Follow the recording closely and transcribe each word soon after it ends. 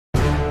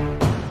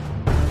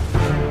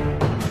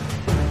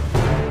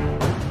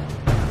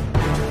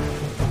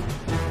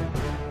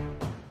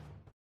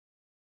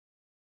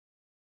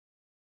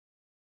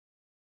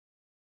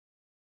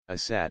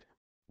Asat,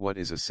 what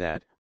is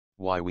Asat,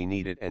 why we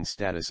need it and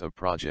status of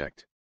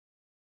project.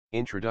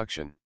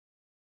 Introduction.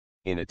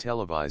 In a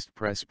televised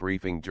press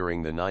briefing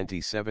during the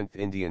 97th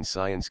Indian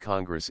Science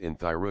Congress in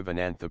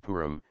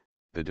Thiruvananthapuram,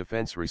 the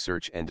Defence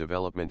Research and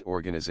Development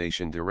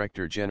Organisation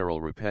Director General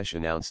Rupesh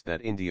announced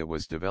that India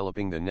was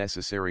developing the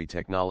necessary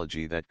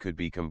technology that could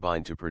be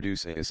combined to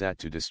produce a Asat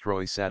to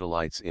destroy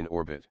satellites in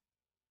orbit.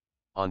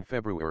 On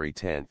February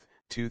 10,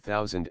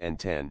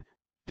 2010,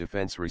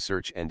 Defense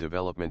Research and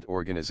Development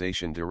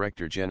Organization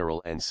Director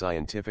General and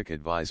Scientific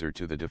Advisor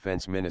to the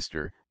Defense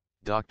Minister,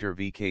 Dr.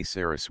 V.K.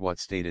 Saraswat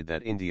stated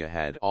that India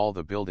had all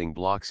the building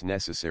blocks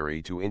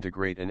necessary to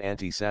integrate an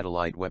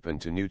anti-satellite weapon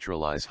to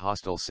neutralize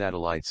hostile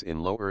satellites in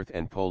low Earth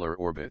and polar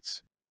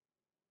orbits.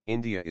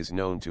 India is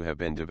known to have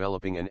been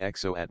developing an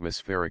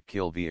exo-atmospheric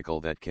kill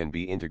vehicle that can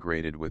be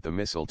integrated with the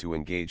missile to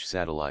engage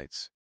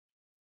satellites.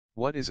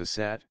 What is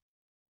Asat?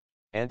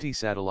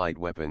 Anti-satellite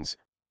weapons,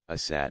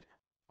 Asat,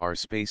 are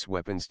space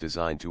weapons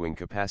designed to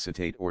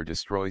incapacitate or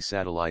destroy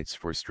satellites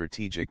for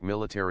strategic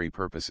military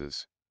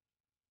purposes.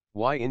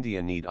 Why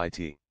India need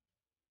it?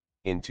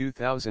 In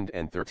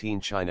 2013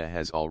 China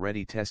has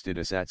already tested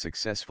Asat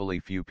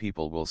successfully. Few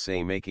people will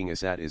say making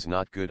Asat is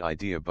not good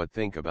idea, but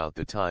think about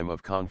the time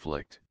of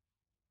conflict.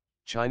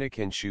 China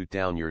can shoot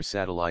down your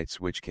satellites,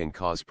 which can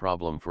cause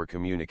problem for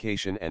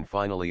communication and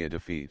finally a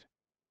defeat.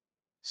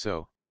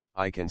 So,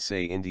 I can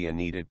say India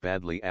need it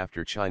badly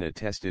after China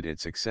tested it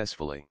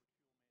successfully.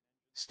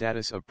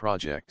 Status of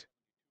project.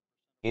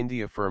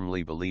 India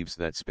firmly believes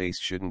that space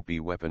shouldn't be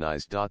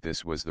weaponized.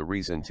 This was the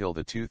reason till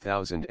the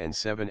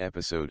 2007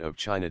 episode of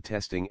China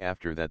testing.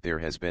 After that there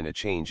has been a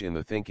change in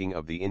the thinking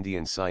of the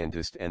Indian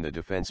scientist and the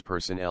defense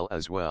personnel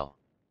as well.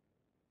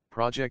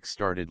 Project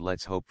started,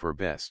 let's hope for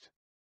best.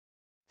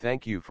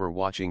 Thank you for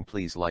watching.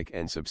 Please like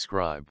and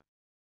subscribe.